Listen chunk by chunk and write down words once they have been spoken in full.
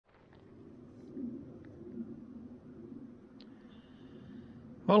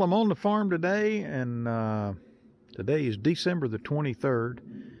Well, I'm on the farm today, and today is December the 23rd,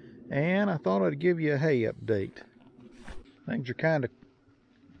 and I thought I'd give you a hay update. Things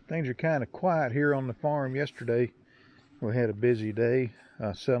are kind of quiet here on the farm. Yesterday, we had a busy day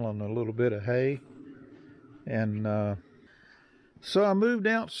selling a little bit of hay, and so I moved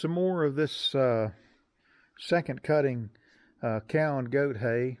out some more of this second cutting cow and goat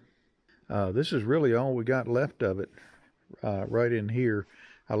hay. This is really all we got left of it right in here.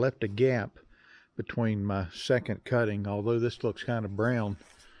 I left a gap between my second cutting. Although this looks kind of brown,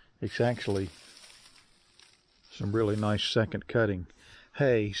 it's actually some really nice second cutting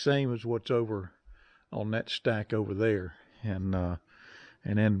hay, same as what's over on that stack over there. And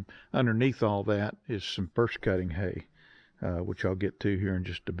then underneath all that is some first cutting hay, which I'll get to here in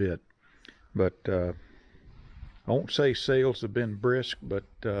just a bit. But I won't say sales have been brisk, but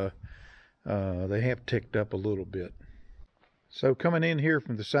they have ticked up a little bit. So coming in here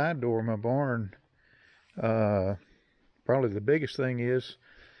from the side door of my barn, probably the biggest thing is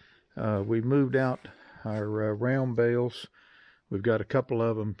we moved out our round bales. We've got a couple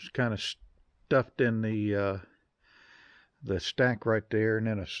of them kind of stuffed in the stack right there, and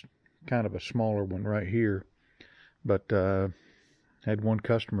then a kind of a smaller one right here. But had one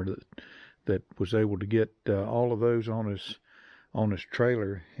customer that was able to get all of those on his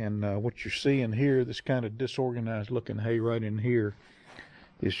trailer. And what you're seeing here, this kind of disorganized looking hay right in here,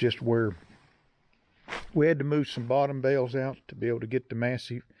 is just where we had to move some bottom bales out to be able to get the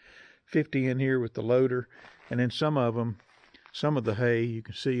Massey 50 in here with the loader. And then some of the hay you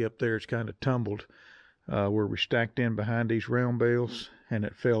can see up there, it's kind of tumbled where we stacked in behind these round bales, and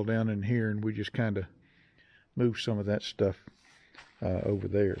it fell down in here, and we just kind of moved some of that stuff over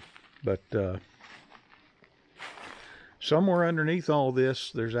there. But somewhere underneath all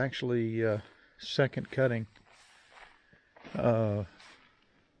this, there's actually second cutting. I'm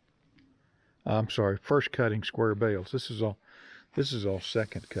sorry, first cutting square bales. This is all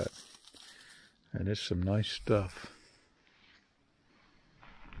second cut, and it's some nice stuff.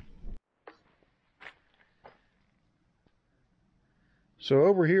 So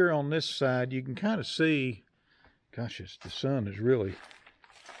over here on this side, you can kind of see, gosh, the sun is really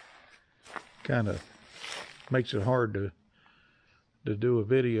kind of makes it hard to do a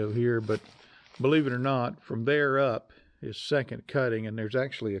video here, but believe it or not, from there up is second cutting, and there's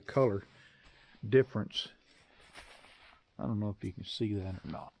actually a color difference. I don't know if you can see that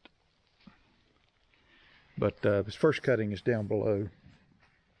or not, but this first cutting is down below,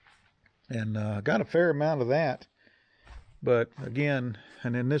 and I got a fair amount of that. But again,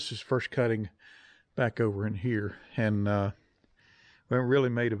 and then this is first cutting back over in here, and we haven't really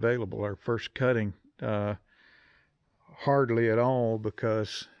made available our first cutting hardly at all,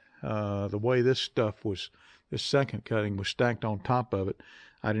 because the way this second cutting was stacked on top of it,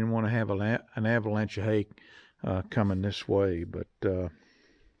 I didn't want to have an avalanche of hay coming this way. But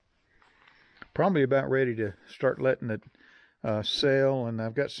probably about ready to start letting it sell, and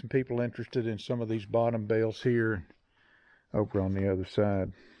I've got some people interested in some of these bottom bales here over on the other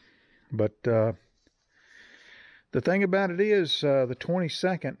side. But the thing about it is, the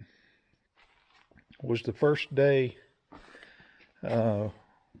 22nd was the first day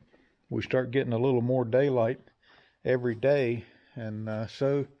we start getting a little more daylight every day, and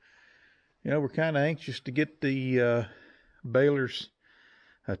so we're kind of anxious to get the balers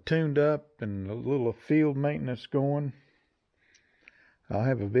tuned up and a little field maintenance going. I'll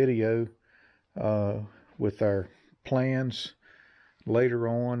have a video with our plans later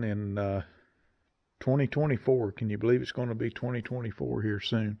on in 2024. Can you believe it's going to be 2024 here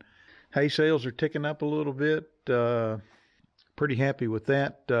soon? Hay sales are ticking up a little bit. Pretty happy with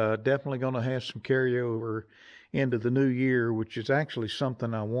that. Definitely going to have some carryover into the new year, which is actually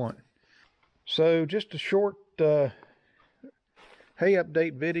something I want. So just a short hay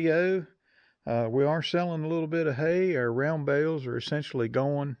update video. We are selling a little bit of hay. Our round bales are essentially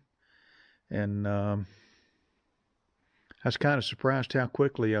going, and I was kind of surprised how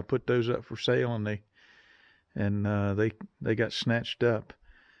quickly I put those up for sale, and they got snatched up.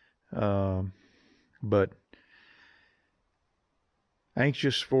 But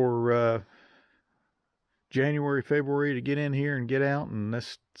anxious for January, February to get in here and get out, and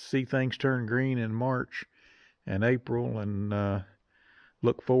let's see things turn green in March and April, and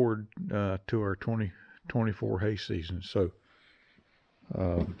look forward to our 2024 hay season. So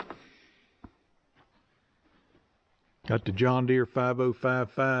got the John Deere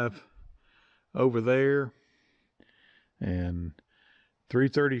 5055 over there, and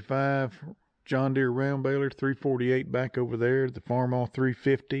 335 John Deere round baler, 348 back over there, the Farmall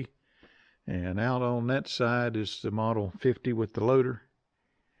 350, and out on that side is the Model 50 with the loader,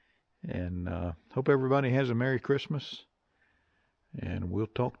 And hope everybody has a Merry Christmas. And we'll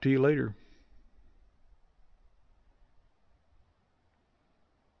talk to you later.